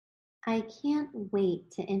I can't wait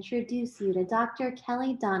to introduce you to Dr.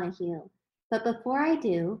 Kelly Donahue. But before I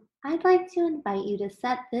do, I'd like to invite you to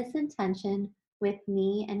set this intention with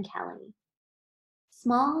me and Kelly.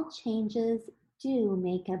 Small changes do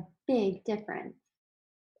make a big difference.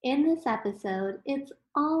 In this episode, it's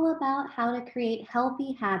all about how to create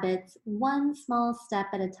healthy habits one small step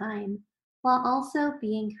at a time while also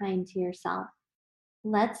being kind to yourself.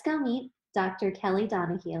 Let's go meet Dr. Kelly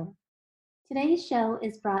Donahue. Today's show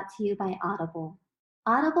is brought to you by Audible.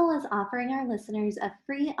 Audible is offering our listeners a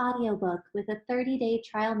free audiobook with a 30-day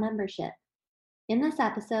trial membership. In this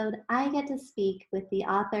episode, I get to speak with the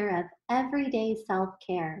author of Everyday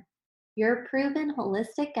Self-Care, your proven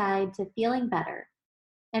holistic guide to feeling better.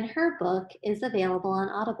 And her book is available on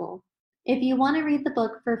Audible. If you want to read the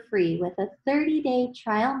book for free with a 30-day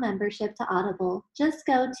trial membership to Audible, just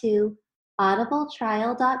go to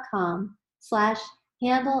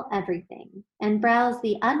audibletrial.com/handle everything and browse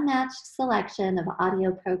the unmatched selection of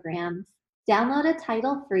audio programs. Download a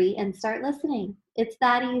title free and start listening. It's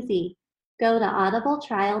that easy. Go to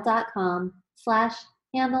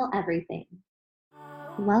audibletrial.com/handle everything.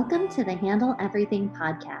 Welcome to the Handle Everything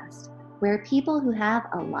podcast, where people who have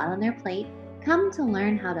a lot on their plate come to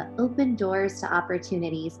learn how to open doors to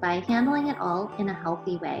opportunities by handling it all in a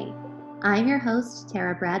healthy way. I'm your host,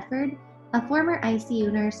 Tara Bradford, a former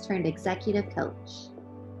ICU nurse turned executive coach.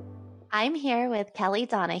 I'm here with Kelly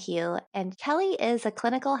Donahue, and Kelly is a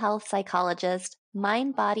clinical health psychologist,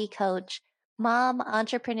 mind-body coach, mom,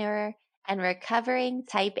 entrepreneur, and recovering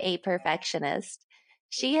type A perfectionist.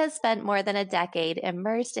 She has spent more than a decade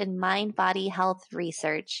immersed in mind-body health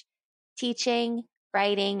research, teaching,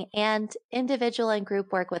 writing, and individual and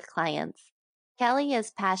group work with clients. Kelly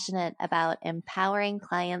is passionate about empowering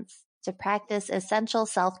clients to practice essential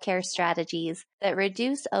self-care strategies that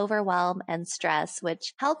reduce overwhelm and stress,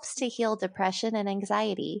 which helps to heal depression and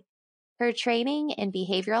anxiety. Her training in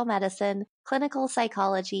behavioral medicine, clinical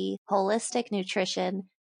psychology, holistic nutrition,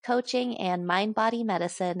 coaching, and mind-body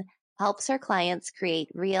medicine helps her clients create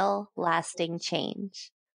real, lasting change.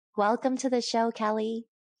 Welcome to the show, Kelly.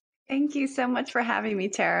 Thank you so much for having me,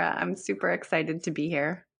 Tara. I'm super excited to be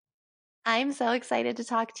here. I'm so excited to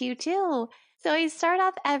talk to you too. So I start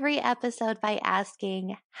off every episode by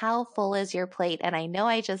asking, how full is your plate? And I know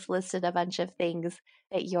I just listed a bunch of things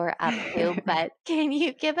that you're up to, but can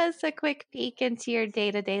you give us a quick peek into your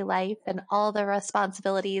day-to-day life and all the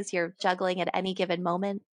responsibilities you're juggling at any given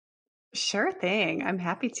moment? Sure thing. I'm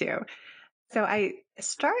happy to. So I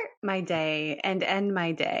start my day and end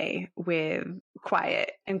my day with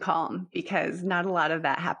quiet and calm because not a lot of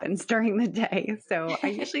that happens during the day. So I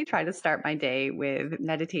usually try to start my day with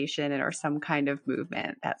meditation or some kind of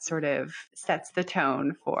movement that sort of sets the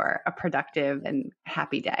tone for a productive and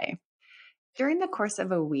happy day. During the course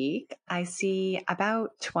of a week, I see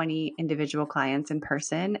about 20 individual clients in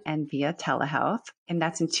person and via telehealth, and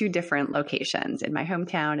that's in two different locations, in my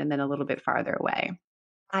hometown and then a little bit farther away.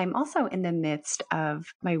 I'm also in the midst of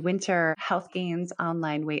my winter Health Gains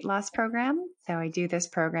online weight loss program. So I do this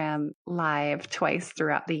program live twice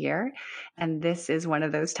throughout the year. And this is one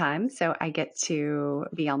of those times. So I get to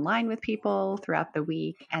be online with people throughout the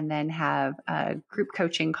week and then have a group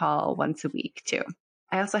coaching call once a week too.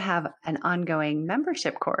 I also have an ongoing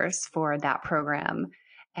membership course for that program.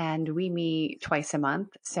 And we meet twice a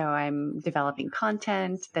month. So I'm developing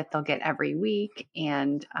content that they'll get every week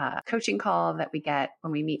and a coaching call that we get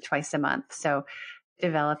when we meet twice a month. So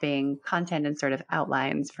developing content and sort of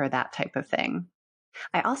outlines for that type of thing.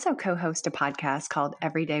 I also co-host a podcast called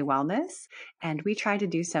Everyday Wellness, and we try to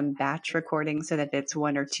do some batch recording so that it's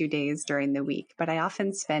 1 or 2 days during the week. But I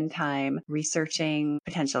often spend time researching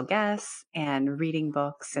potential guests and reading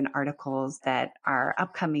books and articles that our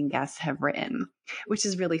upcoming guests have written, which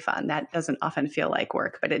is really fun. That doesn't often feel like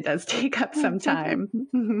work, but it does take up some time.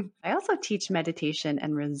 I also teach meditation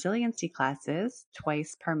and resiliency classes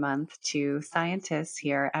twice per month to scientists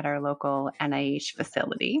here at our local NIH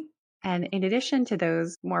facility. And in addition to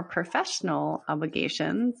those more professional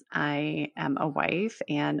obligations, I am a wife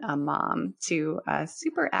and a mom to a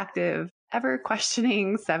super active, ever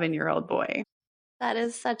questioning 7-year-old boy. That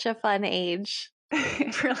is such a fun age.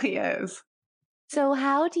 It really is. So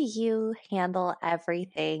how do you handle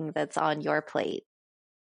everything that's on your plate?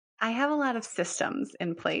 I have a lot of systems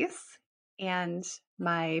in place, and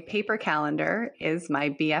my paper calendar is my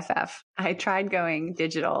BFF. I tried going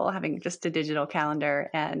digital, having just a digital calendar,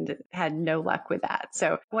 and had no luck with that.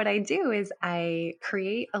 So what I do is I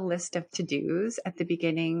create a list of to-dos at the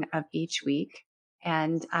beginning of each week,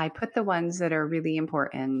 and I put the ones that are really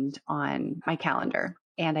important on my calendar,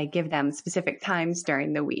 and I give them specific times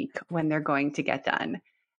during the week when they're going to get done.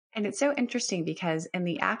 And it's so interesting because in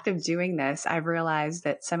the act of doing this, I've realized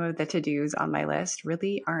that some of the to dos on my list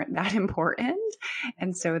really aren't that important.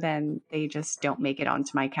 And so then they just don't make it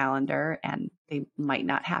onto my calendar and they might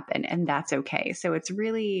not happen. And that's okay. So it's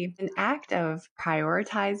really an act of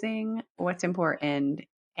prioritizing what's important.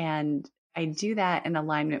 And I do that in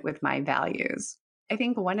alignment with my values. I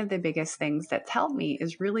think one of the biggest things that's helped me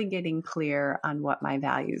is really getting clear on what my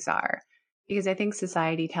values are, because I think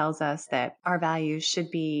society tells us that our values should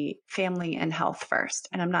be family and health first.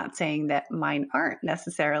 And I'm not saying that mine aren't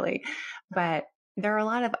necessarily, but there are a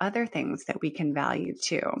lot of other things that we can value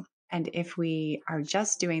too. And if we are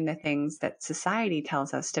just doing the things that society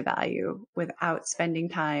tells us to value without spending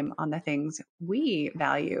time on the things we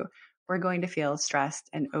value, we're going to feel stressed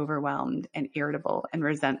and overwhelmed and irritable and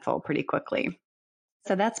resentful pretty quickly.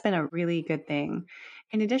 So that's been a really good thing.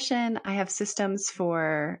 In addition, I have systems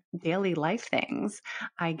for daily life things.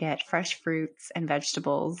 I get fresh fruits and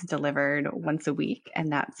vegetables delivered once a week,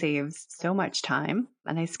 and that saves so much time.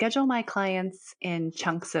 And I schedule my clients in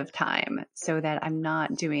chunks of time so that I'm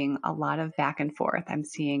not doing a lot of back and forth. I'm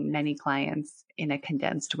seeing many clients in a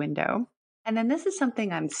condensed window. And then this is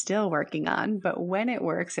something I'm still working on, but when it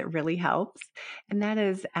works, it really helps. And that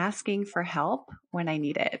is asking for help when I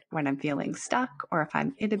need it, when I'm feeling stuck, or if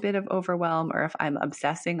I'm in a bit of overwhelm, or if I'm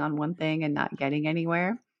obsessing on one thing and not getting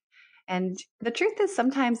anywhere. And the truth is,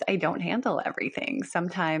 sometimes I don't handle everything.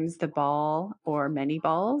 Sometimes the ball or many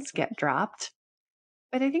balls get dropped.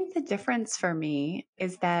 But I think the difference for me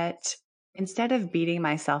is that instead of beating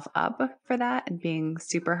myself up for that and being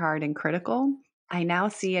super hard and critical, I now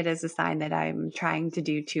see it as a sign that I'm trying to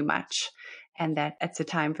do too much and that it's a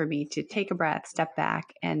time for me to take a breath, step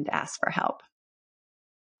back, and ask for help.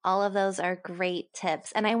 All of those are great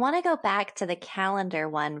tips. And I want to go back to the calendar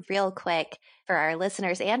one real quick for our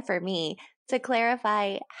listeners and for me to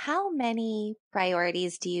clarify, how many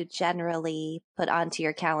priorities do you generally put onto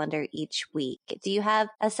your calendar each week? Do you have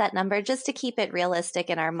a set number just to keep it realistic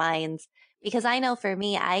in our minds? Because I know for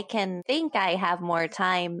me, I can think I have more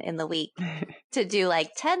time in the week to do like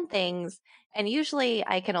 10 things. And usually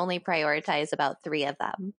I can only prioritize about 3 of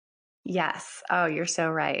them. Yes. Oh, you're so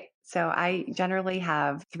right. So I generally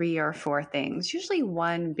have 3 or 4 things, usually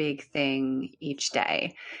one big thing each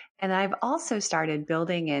day. And I've also started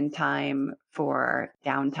building in time for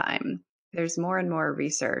downtime. There's more and more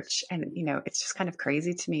research. And, it's just kind of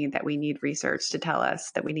crazy to me that we need research to tell us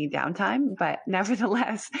that we need downtime. But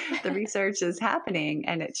nevertheless, the research is happening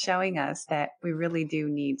and it's showing us that we really do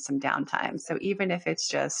need some downtime. So even if it's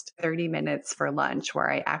just 30 minutes for lunch where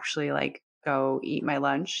I actually go eat my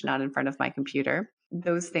lunch, not in front of my computer,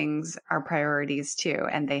 those things are priorities too,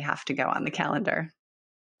 and they have to go on the calendar.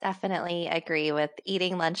 Definitely agree with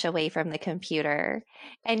eating lunch away from the computer.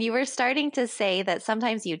 And you were starting to say that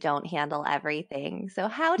sometimes you don't handle everything. So,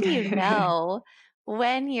 how do you know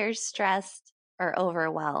when you're stressed or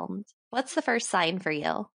overwhelmed? What's the first sign for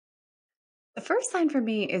you? The first sign for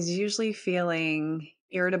me is usually feeling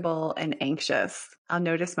irritable and anxious. I'll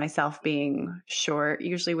notice myself being short,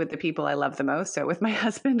 usually with the people I love the most. So with my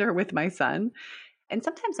husband or with my son. And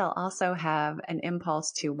sometimes I'll also have an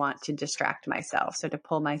impulse to want to distract myself. So to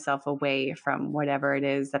pull myself away from whatever it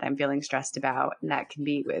is that I'm feeling stressed about. And that can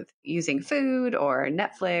be with using food or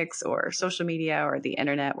Netflix or social media or the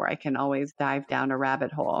internet, where I can always dive down a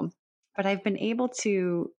rabbit hole. But I've been able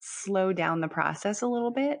to slow down the process a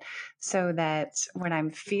little bit so that when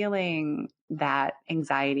I'm feeling that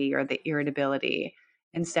anxiety or the irritability,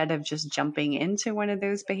 instead of just jumping into one of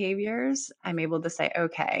those behaviors, I'm able to say,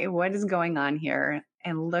 okay, what is going on here?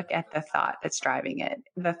 And look at the thought that's driving it.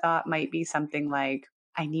 The thought might be something like,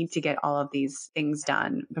 I need to get all of these things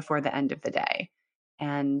done before the end of the day.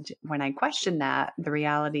 And when I question that, the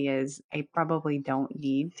reality is I probably don't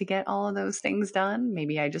need to get all of those things done.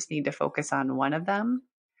 Maybe I just need to focus on one of them.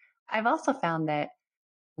 I've also found that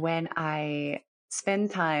when I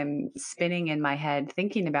spend time spinning in my head,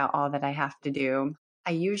 thinking about all that I have to do,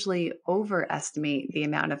 I usually overestimate the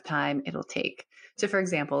amount of time it'll take. So, for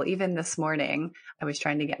example, even this morning, I was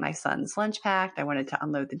trying to get my son's lunch packed. I wanted to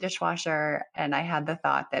unload the dishwasher, and I had the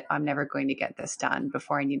thought that I'm never going to get this done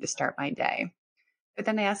before I need to start my day. But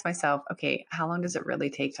then I asked myself, okay, how long does it really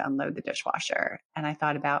take to unload the dishwasher? And I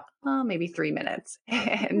thought about, maybe 3 minutes.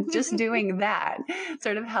 And just doing that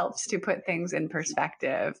sort of helps to put things in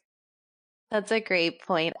perspective. That's a great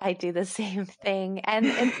point. I do the same thing. And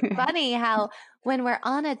it's funny how when we're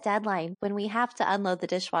on a deadline, when we have to unload the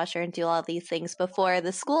dishwasher and do all these things before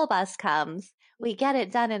the school bus comes, we get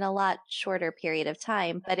it done in a lot shorter period of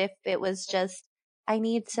time. But if it was just, I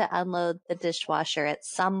need to unload the dishwasher at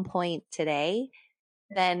some point today,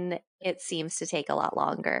 then it seems to take a lot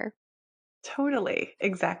longer. Totally.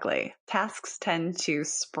 Exactly. Tasks tend to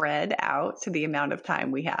spread out to the amount of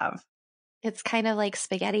time we have. It's kind of like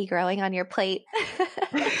spaghetti growing on your plate.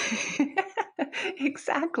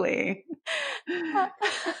 Exactly.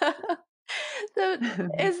 So,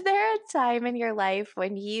 is there a time in your life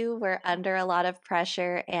when you were under a lot of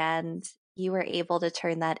pressure and you were able to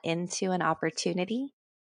turn that into an opportunity?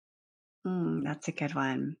 That's a good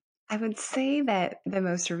one. I would say that the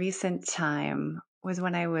most recent time was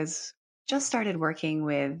when I was just started working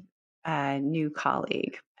with a new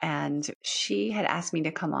colleague. And she had asked me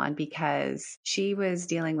to come on because she was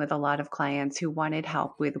dealing with a lot of clients who wanted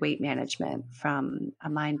help with weight management from a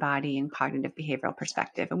mind, body, and cognitive behavioral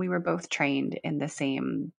perspective. And we were both trained in the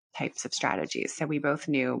same types of strategies. So we both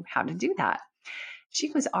knew how to do that. She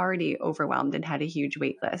was already overwhelmed and had a huge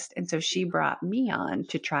wait list. And so she brought me on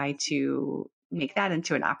to try to make that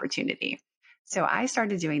into an opportunity. So I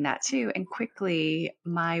started doing that too. And quickly,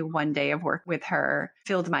 my one day of work with her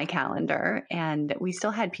filled my calendar. And we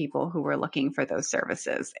still had people who were looking for those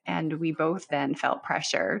services. And we both then felt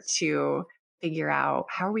pressure to figure out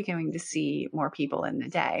how are we going to see more people in the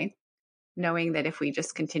day, knowing that if we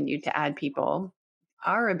just continued to add people,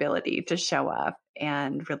 our ability to show up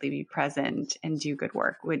and really be present and do good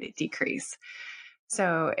work would decrease.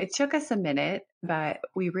 So it took us a minute, but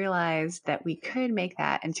we realized that we could make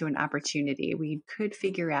that into an opportunity. We could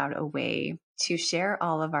figure out a way to share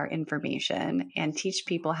all of our information and teach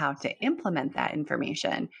people how to implement that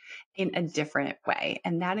information in a different way.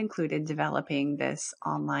 And that included developing this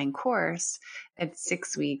online course at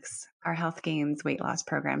 6 weeks, our Health Gains weight loss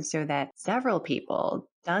program, so that several people,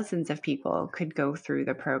 dozens of people, could go through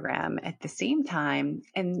the program at the same time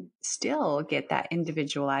and still get that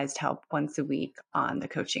individualized help once a week on the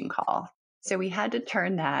coaching call. So we had to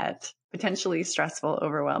turn that potentially stressful,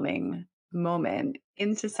 overwhelming moment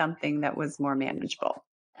into something that was more manageable.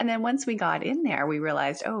 And then once we got in there, we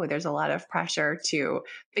realized, oh, there's a lot of pressure to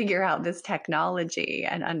figure out this technology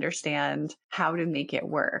and understand how to make it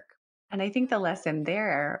work. And I think the lesson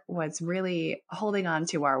there was really holding on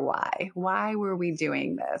to our why. Why were we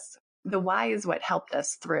doing this? The why is what helped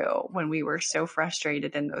us through when we were so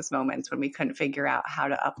frustrated in those moments when we couldn't figure out how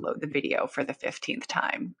to upload the video for the 15th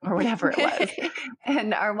time or whatever it was.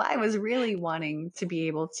 And our why was really wanting to be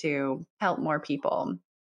able to help more people.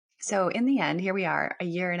 So in the end, here we are a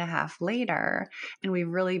year and a half later, and we've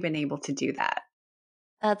really been able to do that.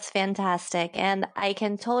 That's fantastic. And I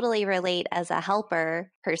can totally relate as a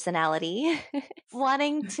helper personality,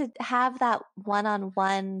 wanting to have that one on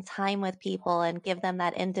one time with people and give them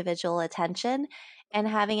that individual attention, and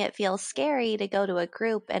having it feel scary to go to a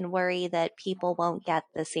group and worry that people won't get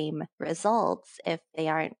the same results if they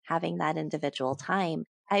aren't having that individual time.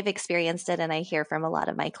 I've experienced it, and I hear from a lot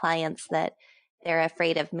of my clients that they're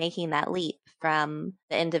afraid of making that leap from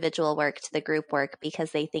the individual work to the group work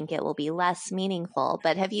because they think it will be less meaningful.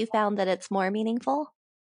 But have you found that it's more meaningful?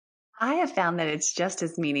 I have found that it's just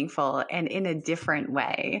as meaningful and in a different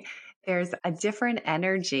way. There's a different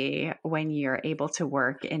energy when you're able to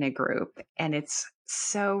work in a group, and it's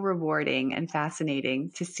so rewarding and fascinating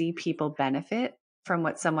to see people benefit from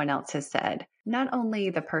what someone else has said. Not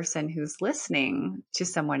only the person who's listening to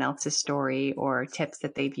someone else's story or tips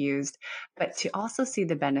that they've used, but to also see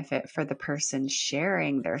the benefit for the person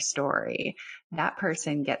sharing their story. That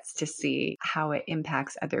person gets to see how it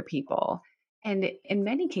impacts other people. And in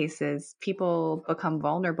many cases, people become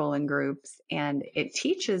vulnerable in groups, and it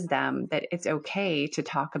teaches them that it's okay to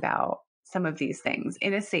talk about some of these things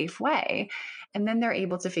in a safe way. And then they're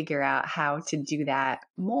able to figure out how to do that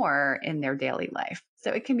more in their daily life.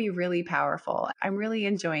 So it can be really powerful. I'm really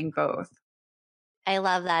enjoying both. I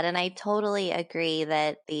love that. And I totally agree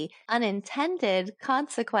that the unintended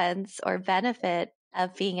consequence or benefit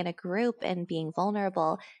of being in a group and being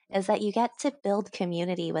vulnerable is that you get to build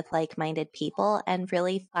community with like minded people and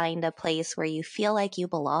really find a place where you feel like you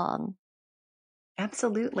belong.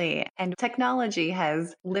 Absolutely. And technology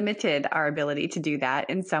has limited our ability to do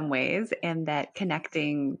that in some ways, and that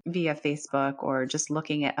connecting via Facebook or just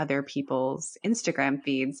looking at other people's Instagram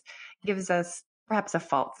feeds gives us perhaps a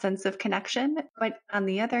false sense of connection. But on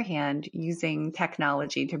the other hand, using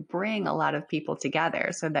technology to bring a lot of people together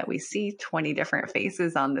so that we see 20 different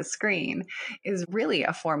faces on the screen is really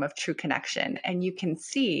a form of true connection. And you can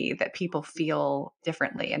see that people feel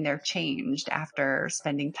differently and they're changed after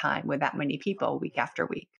spending time with that many people week after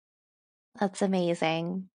week. That's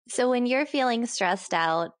amazing. So when you're feeling stressed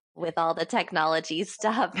out with all the technology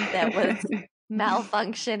stuff that was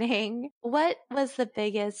malfunctioning, what was the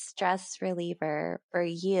biggest stress reliever for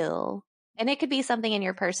you? And it could be something in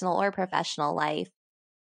your personal or professional life,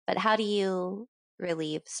 but how do you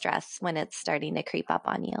relieve stress when it's starting to creep up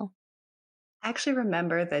on you? I actually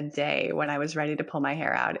remember the day when I was ready to pull my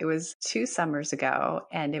hair out. It was 2 summers ago,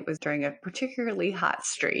 and it was during a particularly hot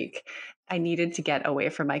streak. I needed to get away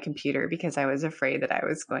from my computer because I was afraid that I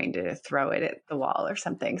was going to throw it at the wall or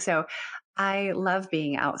something. So I love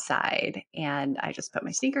being outside, and I just put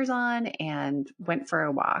my sneakers on and went for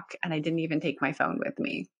a walk, and I didn't even take my phone with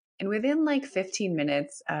me. And within like 15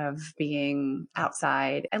 minutes of being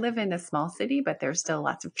outside, I live in a small city, but there's still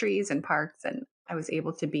lots of trees and parks, and I was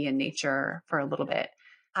able to be in nature for a little bit.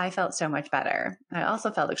 I felt so much better. I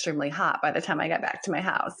also felt extremely hot by the time I got back to my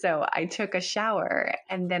house. So I took a shower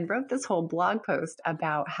and then wrote this whole blog post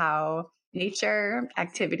about how nature,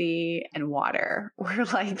 activity, and water were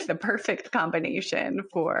like the perfect combination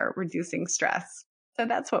for reducing stress. So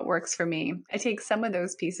that's what works for me. I take some of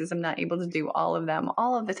those pieces. I'm not able to do all of them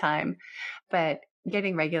all of the time, but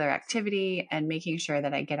getting regular activity and making sure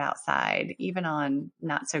that I get outside, even on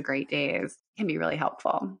not so great days, can be really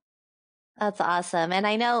helpful. That's awesome. And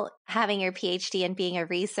I know having your PhD and being a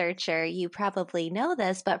researcher, you probably know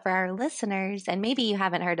this, but for our listeners, and maybe you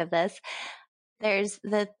haven't heard of this, there's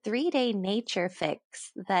the 3-day nature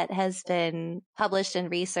fix that has been published and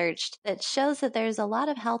researched that shows that there's a lot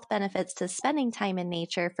of health benefits to spending time in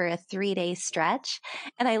nature for a 3-day stretch.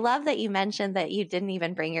 And I love that you mentioned that you didn't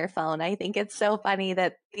even bring your phone. I think it's so funny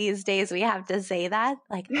that these days we have to say that.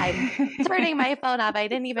 Like, I'm turning my phone off. I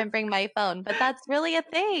didn't even bring my phone, but that's really a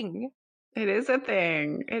thing. It is a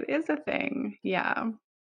thing. It is a thing. Yeah.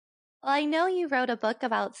 Well, I know you wrote a book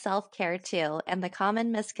about self-care too, and the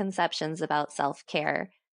common misconceptions about self-care,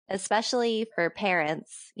 especially for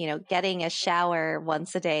parents. Getting a shower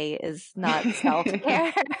once a day is not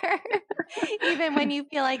self-care. Even when you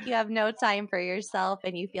feel like you have no time for yourself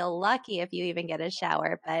and you feel lucky if you even get a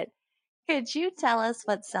shower. But could you tell us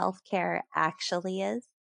what self-care actually is?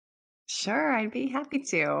 Sure, I'd be happy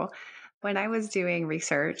to. When I was doing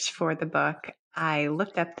research for the book, I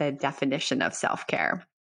looked up the definition of self care.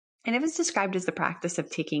 And it was described as the practice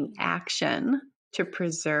of taking action to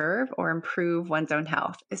preserve or improve one's own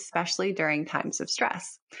health, especially during times of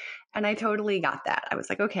stress. And I totally got that. I was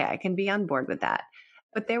like, okay, I can be on board with that.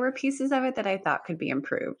 But there were pieces of it that I thought could be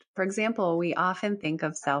improved. For example, we often think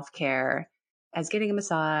of self care as getting a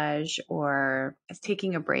massage or as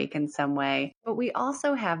taking a break in some way. But we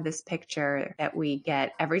also have this picture that we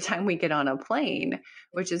get every time we get on a plane,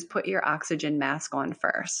 which is put your oxygen mask on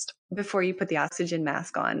first before you put the oxygen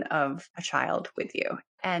mask on of a child with you.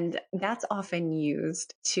 And that's often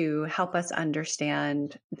used to help us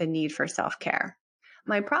understand the need for self-care.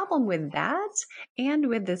 My problem with that and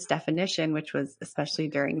with this definition, which was especially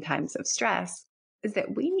during times of stress, is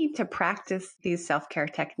that we need to practice these self-care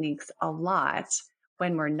techniques a lot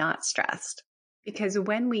when we're not stressed. Because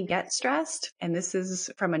when we get stressed, and this is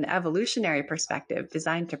from an evolutionary perspective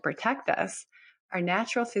designed to protect us, our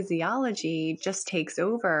natural physiology just takes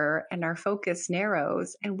over and our focus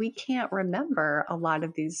narrows, and we can't remember a lot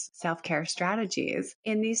of these self-care strategies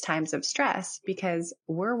in these times of stress because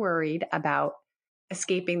we're worried about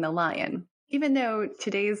escaping the lion. Even though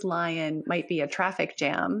today's lion might be a traffic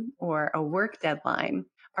jam or a work deadline,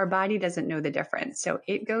 our body doesn't know the difference. So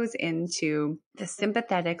it goes into the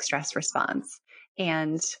sympathetic stress response.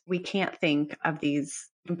 And we can't think of these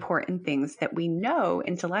important things that we know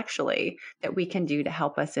intellectually that we can do to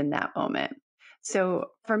help us in that moment. So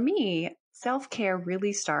for me, self-care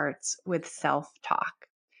really starts with self-talk.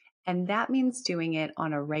 And that means doing it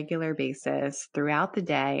on a regular basis throughout the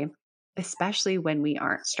day, especially when we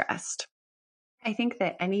aren't stressed. I think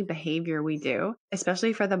that any behavior we do,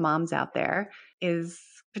 especially for the moms out there, is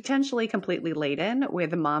potentially completely laden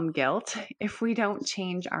with mom guilt if we don't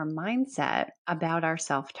change our mindset about our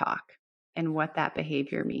self-talk and what that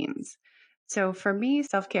behavior means. So for me,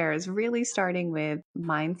 self-care is really starting with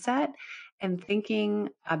mindset and thinking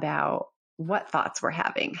about what thoughts we're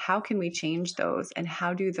having. How can we change those? And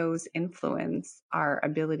how do those influence our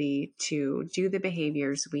ability to do the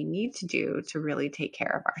behaviors we need to do to really take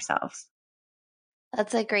care of ourselves?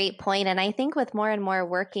 That's a great point. And I think with more and more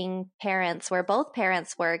working parents, where both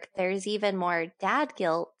parents work, there's even more dad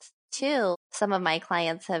guilt too. Some of my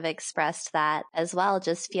clients have expressed that as well,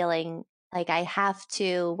 just feeling like I have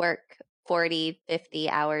to work 40, 50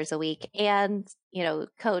 hours a week and,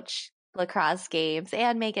 coach lacrosse games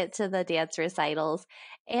and make it to the dance recitals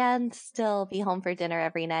and still be home for dinner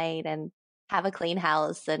every night and have a clean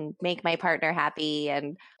house and make my partner happy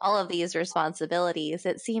and all of these responsibilities.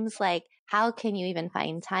 It seems like, how can you even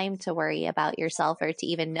find time to worry about yourself or to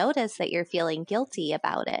even notice that you're feeling guilty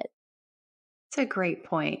about it? It's a great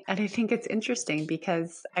point. And I think it's interesting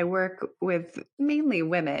because I work with mainly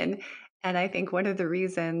women, And I think one of the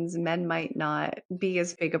reasons men might not be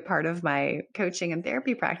as big a part of my coaching and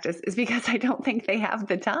therapy practice is because I don't think they have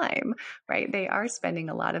the time, right? They are spending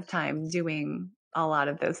a lot of time doing a lot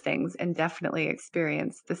of those things and definitely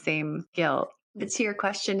experience the same guilt. But to your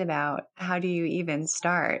question about how do you even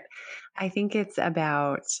start, I think it's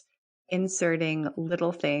about inserting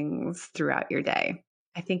little things throughout your day.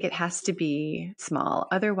 I think it has to be small.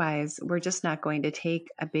 Otherwise, we're just not going to take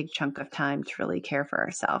a big chunk of time to really care for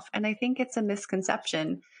ourselves. And I think it's a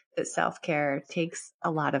misconception that self-care takes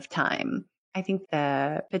a lot of time. I think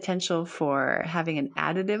the potential for having an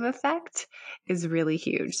additive effect is really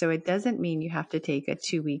huge. So it doesn't mean you have to take a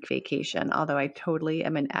 2-week vacation, although I totally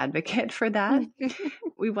am an advocate for that.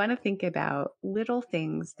 We want to think about little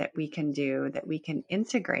things that we can do, that we can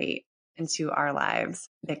integrate into our lives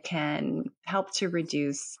that can help to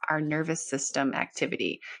reduce our nervous system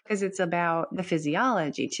activity, because it's about the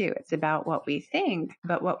physiology too. It's about what we think,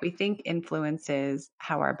 but what we think influences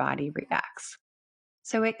how our body reacts.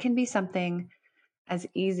 So it can be something as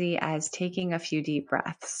easy as taking a few deep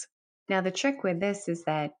breaths. Now, the trick with this is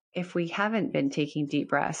that if we haven't been taking deep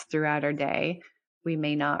breaths throughout our day, we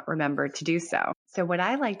may not remember to do so. So what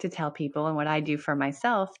I like to tell people, and what I do for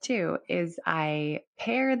myself too, is I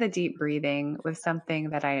pair the deep breathing with something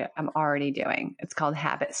that I am already doing. It's called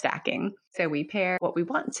habit stacking. So we pair what we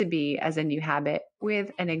want to be as a new habit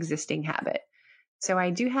with an existing habit. So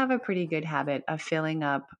I do have a pretty good habit of filling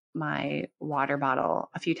up my water bottle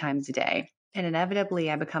a few times a day. And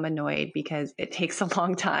inevitably, I become annoyed because it takes a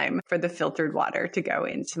long time for the filtered water to go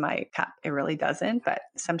into my cup. It really doesn't. But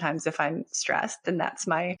sometimes if I'm stressed, then that's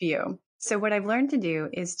my view. So what I've learned to do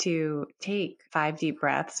is to take 5 deep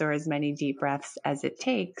breaths, or as many deep breaths as it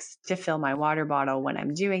takes to fill my water bottle when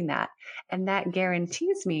I'm doing that. And that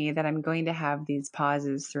guarantees me that I'm going to have these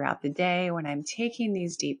pauses throughout the day when I'm taking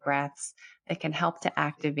these deep breaths that can help to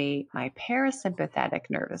activate my parasympathetic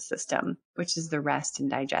nervous system, which is the rest and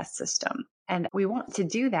digest system. And we want to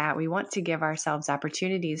do that. We want to give ourselves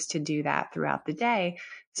opportunities to do that throughout the day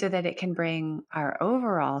so that it can bring our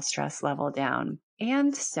overall stress level down.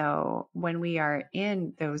 And so when we are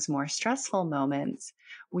in those more stressful moments,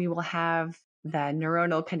 we will have the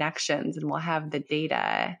neuronal connections and we'll have the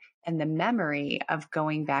data and the memory of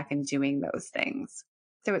going back and doing those things.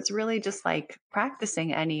 So it's really just like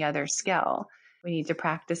practicing any other skill. We need to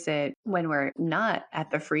practice it when we're not at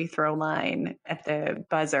the free throw line, at the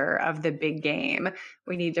buzzer of the big game.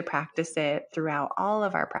 We need to practice it throughout all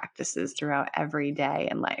of our practices, throughout every day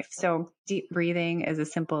in life. So deep breathing is a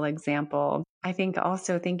simple example. I think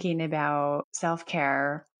also thinking about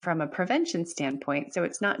self-care from a prevention standpoint. So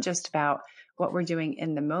it's not just about what we're doing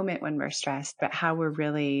in the moment when we're stressed, but how we're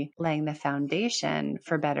really laying the foundation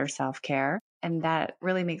for better self-care. And that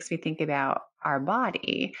really makes me think about our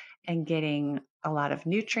body and getting a lot of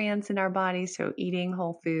nutrients in our body. So eating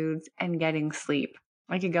whole foods and getting sleep.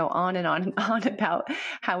 I could go on and on and on about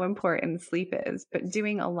how important sleep is, but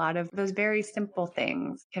doing a lot of those very simple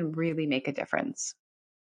things can really make a difference.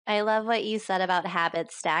 I love what you said about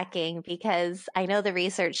habit stacking, because I know the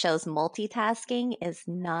research shows multitasking is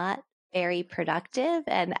not very productive.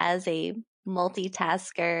 And as a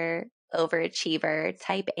multitasker, overachiever,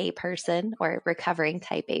 type A person, or recovering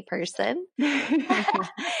type A person,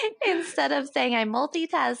 instead of saying I'm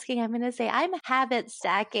multitasking, I'm going to say I'm habit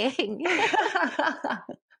stacking.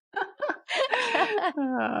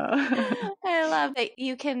 I love that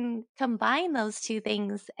you can combine those two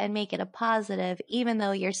things and make it a positive, even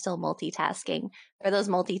though you're still multitasking. For those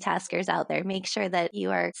multitaskers out there, make sure that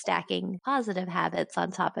you are stacking positive habits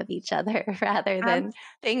on top of each other rather than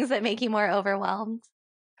things that make you more overwhelmed.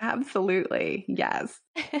 Absolutely. Yes.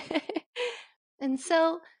 And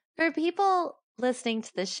so for people listening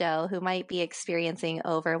to the show who might be experiencing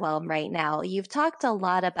overwhelm right now, you've talked a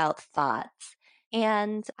lot about thoughts.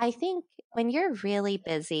 And I think when you're really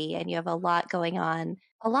busy and you have a lot going on,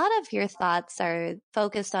 a lot of your thoughts are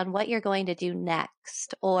focused on what you're going to do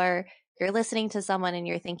next, or you're listening to someone and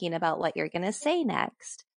you're thinking about what you're going to say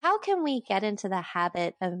next. How can we get into the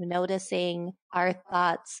habit of noticing our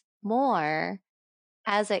thoughts more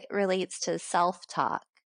as it relates to self-talk?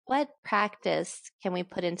 What practice can we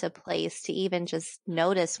put into place to even just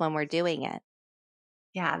notice when we're doing it?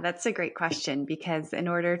 Yeah, that's a great question, because in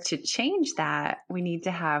order to change that, we need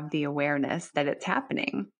to have the awareness that it's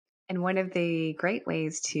happening. And one of the great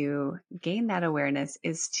ways to gain that awareness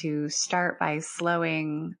is to start by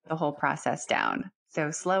slowing the whole process down. So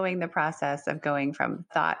slowing the process of going from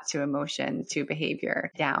thought to emotion to behavior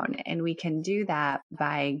down. And we can do that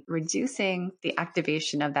by reducing the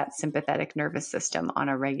activation of that sympathetic nervous system on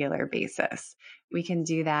a regular basis. We can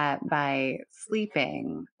do that by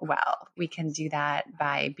sleeping well. We can do that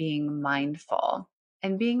by being mindful.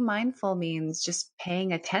 And being mindful means just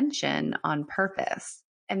paying attention on purpose.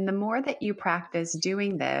 And the more that you practice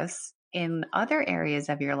doing this in other areas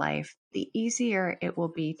of your life, the easier it will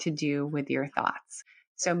be to do with your thoughts.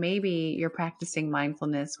 So maybe you're practicing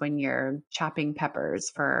mindfulness when you're chopping peppers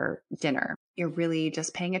for dinner. You're really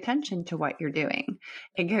just paying attention to what you're doing.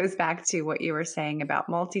 It goes back to what you were saying about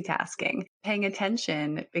multitasking. Paying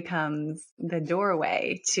attention becomes the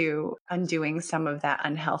doorway to undoing some of that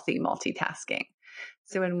unhealthy multitasking.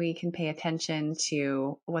 So when we can pay attention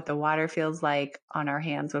to what the water feels like on our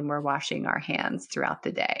hands when we're washing our hands throughout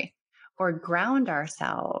the day, or ground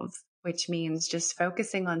ourselves, which means just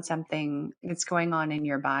focusing on something that's going on in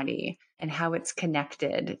your body and how it's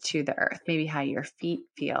connected to the earth, maybe how your feet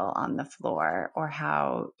feel on the floor or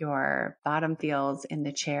how your bottom feels in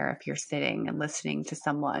the chair if you're sitting and listening to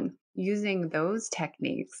someone. Using those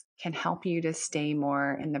techniques can help you to stay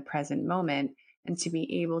more in the present moment and to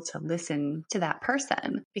be able to listen to that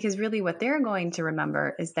person. Because really what they're going to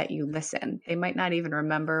remember is that you listen. They might not even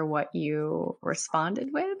remember what you responded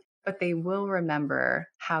with, but they will remember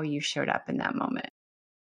how you showed up in that moment.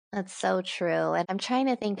 That's so true. And I'm trying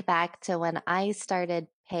to think back to when I started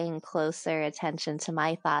paying closer attention to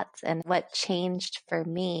my thoughts and what changed for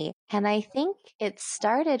me. And I think it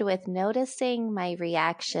started with noticing my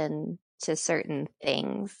reaction to certain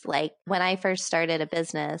things. Like when I first started a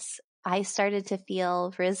business, I started to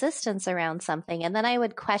feel resistance around something, and then I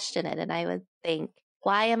would question it and I would think,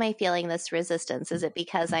 why am I feeling this resistance? Is it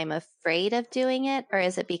because I'm afraid of doing it, or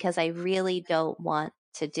is it because I really don't want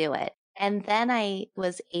to do it? And then I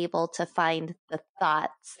was able to find the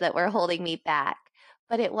thoughts that were holding me back.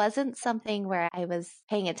 But it wasn't something where I was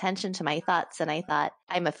paying attention to my thoughts and I thought,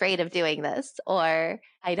 I'm afraid of doing this, or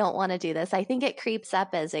I don't want to do this. I think it creeps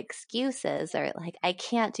up as excuses, or like, I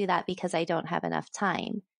can't do that because I don't have enough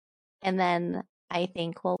time. And then I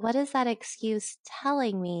think, well, what is that excuse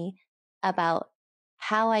telling me about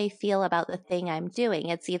how I feel about the thing I'm doing?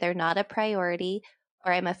 It's either not a priority,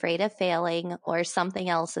 or I'm afraid of failing, or something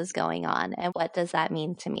else is going on. And what does that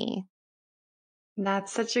mean to me?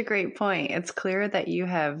 That's such a great point. It's clear that you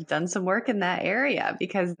have done some work in that area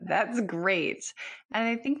because that's great. And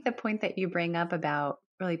I think the point that you bring up about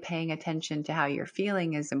really paying attention to how you're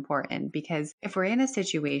feeling is important, because if we're in a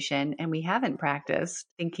situation and we haven't practiced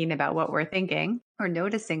thinking about what we're thinking or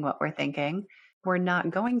noticing what we're thinking, we're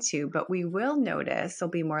not going to, but we will notice,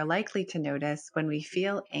 we'll be more likely to notice when we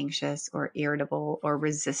feel anxious or irritable or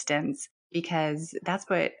resistance, because that's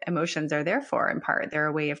what emotions are there for in part. They're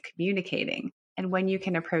a way of communicating. And when you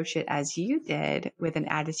can approach it as you did with an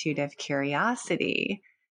attitude of curiosity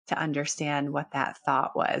to understand what that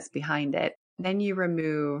thought was behind it, then you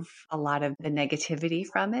remove a lot of the negativity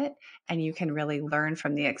from it and you can really learn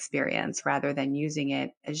from the experience rather than using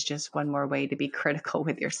it as just one more way to be critical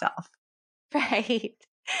with yourself. Right.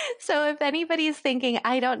 So if anybody's thinking,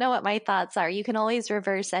 I don't know what my thoughts are, you can always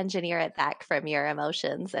reverse engineer it back from your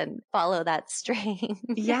emotions and follow that string.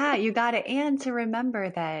 Yeah, you got it. And to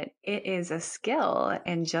remember that it is a skill.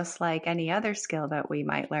 And just like any other skill that we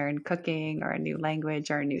might learn, cooking or a new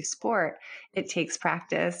language or a new sport, it takes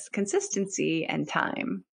practice, consistency, and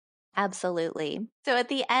time. Absolutely. So at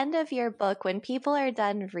the end of your book, when people are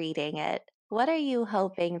done reading it, what are you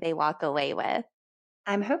hoping they walk away with?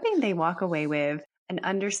 I'm hoping they walk away with an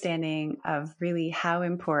understanding of really how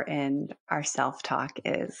important our self-talk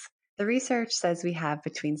is. The research says we have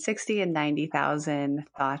between 60 and 90,000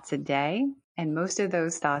 thoughts a day, and most of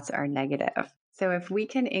those thoughts are negative. So if we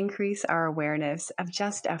can increase our awareness of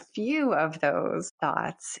just a few of those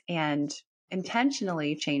thoughts and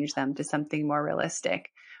intentionally change them to something more realistic,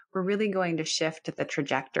 we're really going to shift the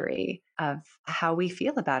trajectory of how we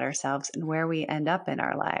feel about ourselves and where we end up in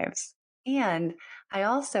our lives. And I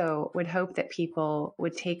also would hope that people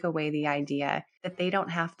would take away the idea that they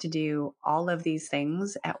don't have to do all of these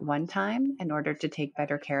things at one time in order to take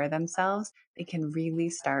better care of themselves. They can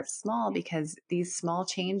really start small, because these small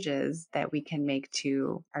changes that we can make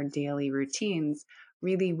to our daily routines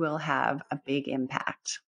really will have a big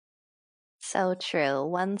impact. So true.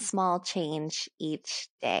 One small change each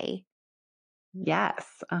day. Yes.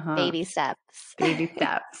 Baby steps. Baby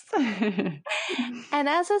steps. And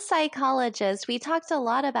as a psychologist, we talked a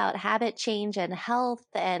lot about habit change and health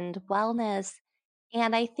and wellness.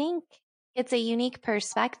 And I think it's a unique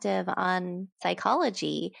perspective on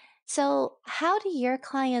psychology So, how do your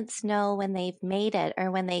clients know when they've made it or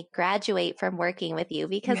when they graduate from working with you?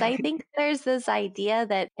 Because I think there's this idea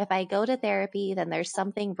that if I go to therapy, then there's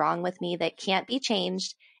something wrong with me that can't be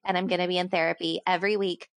changed. And I'm going to be in therapy every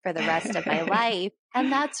week for the rest of my life. And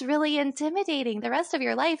that's really intimidating. The rest of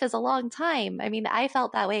your life is a long time. I mean, I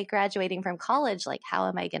felt that way graduating from college. Like, how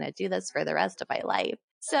am I going to do this for the rest of my life?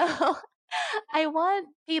 So, I want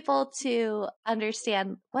people to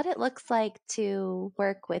understand what it looks like to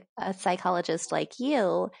work with a psychologist like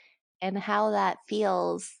you and how that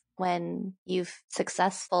feels when you've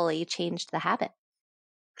successfully changed the habit.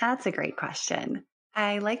 That's a great question.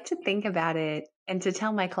 I like to think about it and to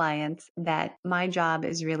tell my clients that my job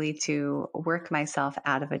is really to work myself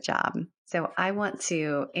out of a job. So I want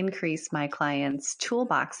to increase my clients'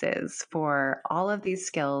 toolboxes for all of these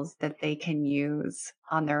skills that they can use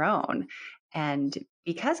on their own. And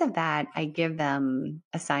because of that, I give them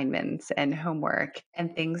assignments and homework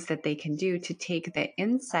and things that they can do to take the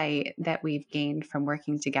insight that we've gained from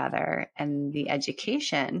working together and the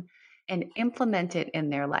education and implement it in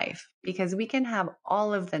their life, because we can have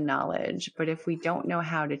all of the knowledge, but if we don't know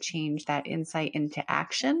how to change that insight into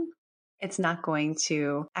action, it's not going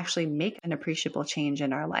to actually make an appreciable change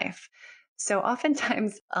in our life. So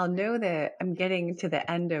oftentimes I'll know that I'm getting to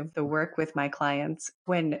the end of the work with my clients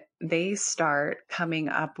when they start coming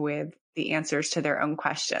up with the answers to their own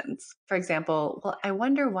questions. For example, well, I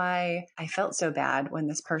wonder why I felt so bad when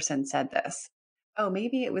this person said this. Oh,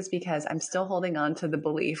 maybe it was because I'm still holding on to the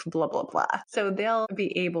belief, blah, blah, blah. So they'll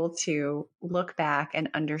be able to look back and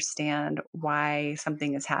understand why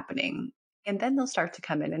something is happening. And then they'll start to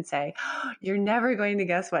come in and say, oh, you're never going to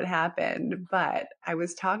guess what happened. But I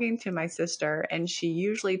was talking to my sister and she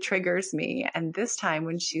usually triggers me. And this time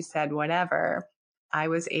when she said whatever, I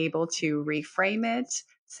was able to reframe it,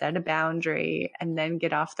 set a boundary, and then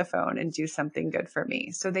get off the phone and do something good for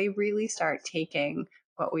me. So they really start taking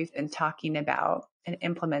what we've been talking about and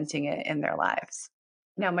implementing it in their lives.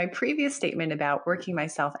 Now, my previous statement about working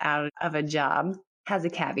myself out of a job has a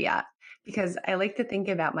caveat because I like to think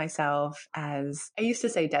about myself as, I used to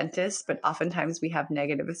say dentist, but oftentimes we have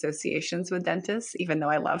negative associations with dentists, even though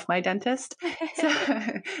I love my dentist.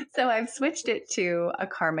 So I've switched it to a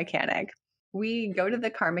car mechanic. We go to the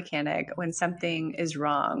car mechanic when something is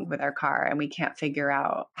wrong with our car and we can't figure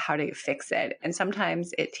out how to fix it. And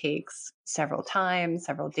sometimes it takes several times,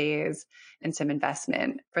 several days, and some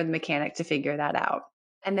investment for the mechanic to figure that out.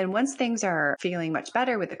 And then once things are feeling much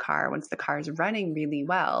better with the car, once the car is running really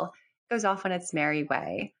well, it goes off on its merry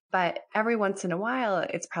way. But every once in a while,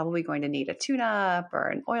 it's probably going to need a tune-up or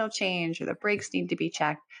an oil change, or the brakes need to be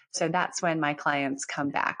checked. So that's when my clients come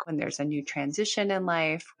back. When there's a new transition in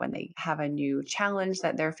life, when they have a new challenge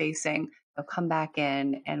that they're facing, they'll come back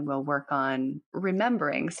in and we'll work on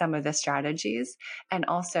remembering some of the strategies and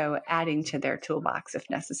also adding to their toolbox if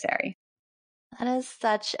necessary. That is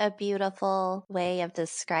such a beautiful way of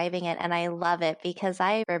describing it. And I love it because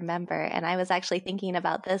I remember, and I was actually thinking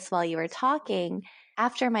about this while you were talking.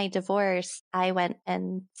 After my divorce, I went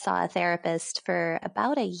and saw a therapist for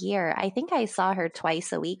about a year. I think I saw her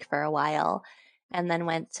twice a week for a while and then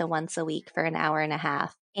went to once a week for an hour and a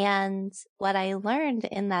half. And what I learned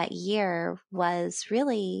in that year was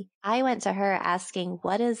really, I went to her asking,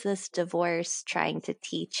 what is this divorce trying to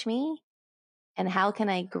teach me? And how can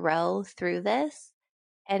I grow through this?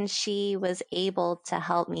 And she was able to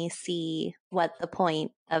help me see what the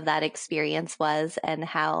point of that experience was and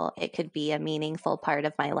how it could be a meaningful part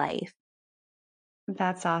of my life.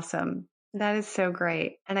 That's awesome. That is so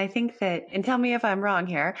great. And I think that, and tell me if I'm wrong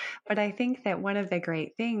here, but I think that one of the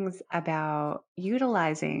great things about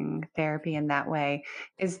utilizing therapy in that way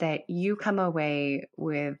is that you come away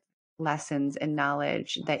with lessons and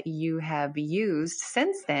knowledge that you have used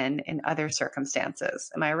since then in other circumstances.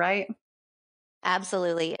 Am I right?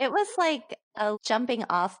 Absolutely. It was like a jumping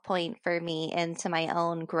off point for me into my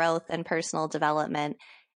own growth and personal development.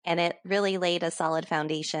 And it really laid a solid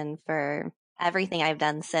foundation for everything I've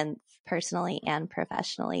done since, personally and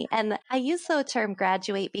professionally. And I use the term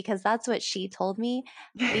graduate because that's what she told me.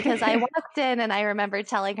 Because I walked in and I remember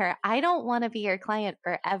telling her, I don't want to be your client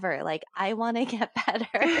forever. Like, I want to get better.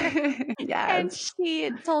 And Yes.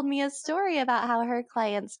 she told me a story about how her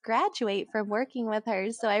clients graduate from working with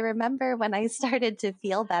her. So I remember when I started to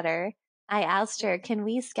feel better, I asked her, can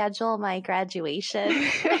we schedule my graduation?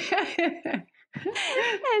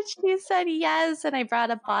 And she said yes. And I brought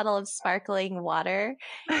a bottle of sparkling water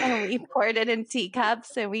and we poured it in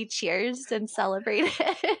teacups and we cheersed and celebrated.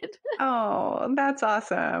 Oh, that's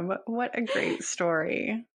awesome. What a great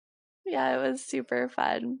story. Yeah, it was super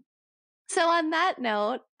fun. So on that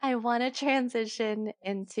note, I want to transition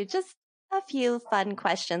into just a few fun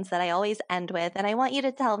questions that I always end with, and I want you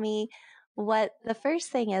to tell me what the first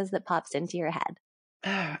thing is that pops into your head.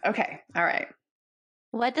 Okay. All right.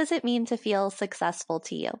 What does it mean to feel successful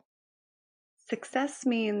to you? Success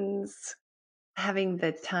means having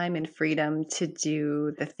the time and freedom to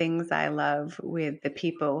do the things I love with the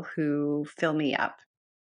people who fill me up.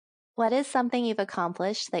 What is something you've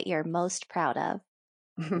accomplished that you're most proud of?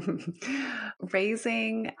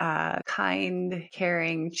 Raising a kind,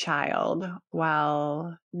 caring child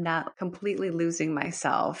while not completely losing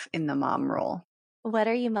myself in the mom role. What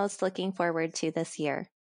are you most looking forward to this year?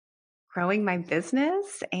 Growing my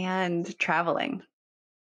business and traveling.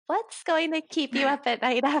 What's going to keep you up at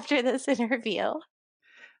night after this interview?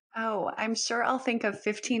 Oh, I'm sure I'll think of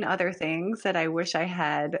 15 other things that I wish I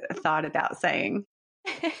had thought about saying.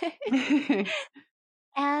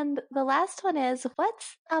 And the last one is,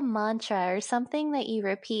 what's a mantra or something that you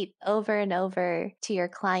repeat over and over to your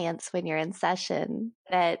clients when you're in session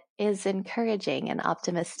that is encouraging and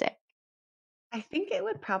optimistic? I think it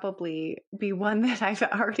would probably be one that I've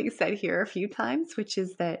already said here a few times, which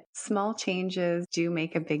is that small changes do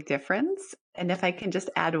make a big difference. And if I can just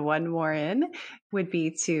add one more in, would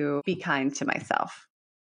be to be kind to myself.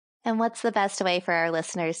 And what's the best way for our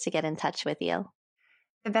listeners to get in touch with you?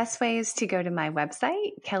 The best way is to go to my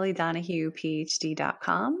website,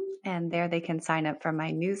 kellydonahuephd.com, and there they can sign up for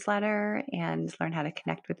my newsletter and learn how to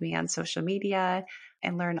connect with me on social media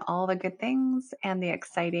and learn all the good things and the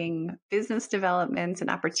exciting business developments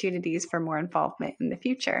and opportunities for more involvement in the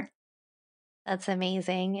future. That's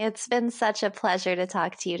amazing. It's been such a pleasure to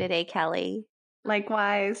talk to you today, Kelly.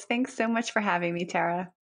 Likewise. Thanks so much for having me,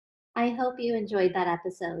 Tara. I hope you enjoyed that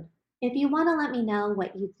episode. If you want to let me know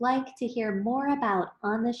what you'd like to hear more about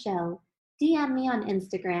on the show, DM me on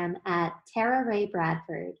Instagram at Tara Ray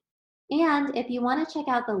Bradford. And if you want to check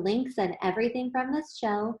out the links and everything from this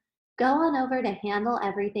show, go on over to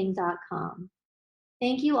handleeverything.com.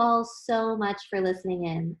 Thank you all so much for listening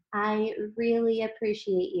in. I really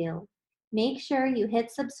appreciate you. Make sure you hit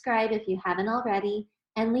subscribe if you haven't already,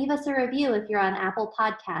 and leave us a review if you're on Apple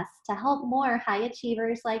Podcasts to help more high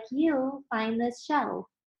achievers like you find this show.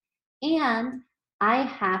 And I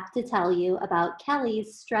have to tell you about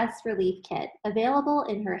Kelly's Stress Relief Kit, available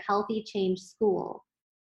in her Healthy Change School.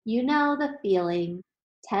 You know the feeling: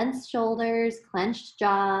 tense shoulders, clenched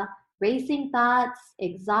jaw, racing thoughts,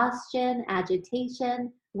 exhaustion,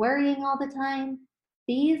 agitation, worrying all the time.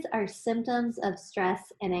 These are symptoms of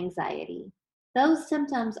stress and anxiety. Those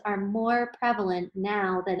symptoms are more prevalent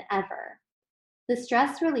now than ever. The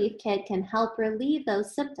Stress Relief Kit can help relieve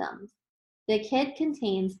those symptoms. The kit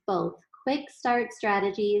contains both quick start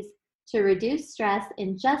strategies to reduce stress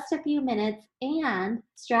in just a few minutes and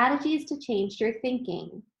strategies to change your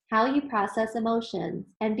thinking, how you process emotions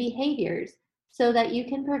and behaviors so that you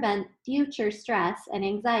can prevent future stress and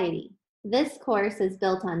anxiety. This course is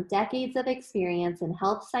built on decades of experience in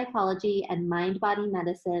health psychology and mind-body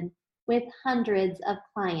medicine with hundreds of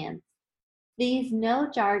clients. These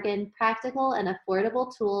no-jargon, practical, and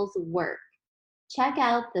affordable tools work. Check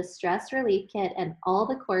out the Stress Relief Kit and all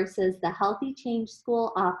the courses the Healthy Change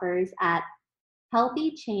School offers at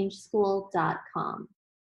healthychangeschool.com.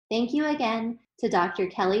 Thank you again to Dr.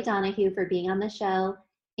 Kelly Donahue for being on the show,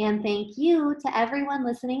 and thank you to everyone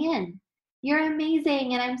listening in. You're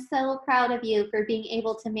amazing, and I'm so proud of you for being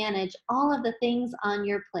able to manage all of the things on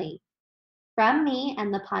your plate. From me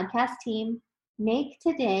and the podcast team, make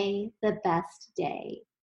today the best day.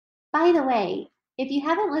 By the way, if you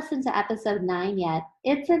haven't listened to episode 9 yet,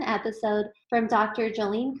 it's an episode from Dr.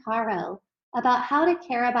 Jolene Caro about how to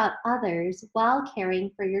care about others while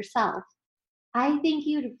caring for yourself. I think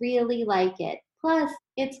you'd really like it. Plus,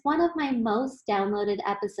 it's one of my most downloaded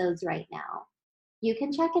episodes right now. You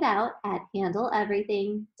can check it out at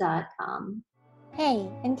handleeverything.com. Hey,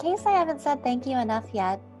 in case I haven't said thank you enough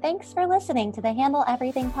yet, thanks for listening to the Handle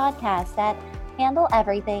Everything podcast at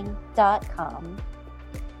handleeverything.com.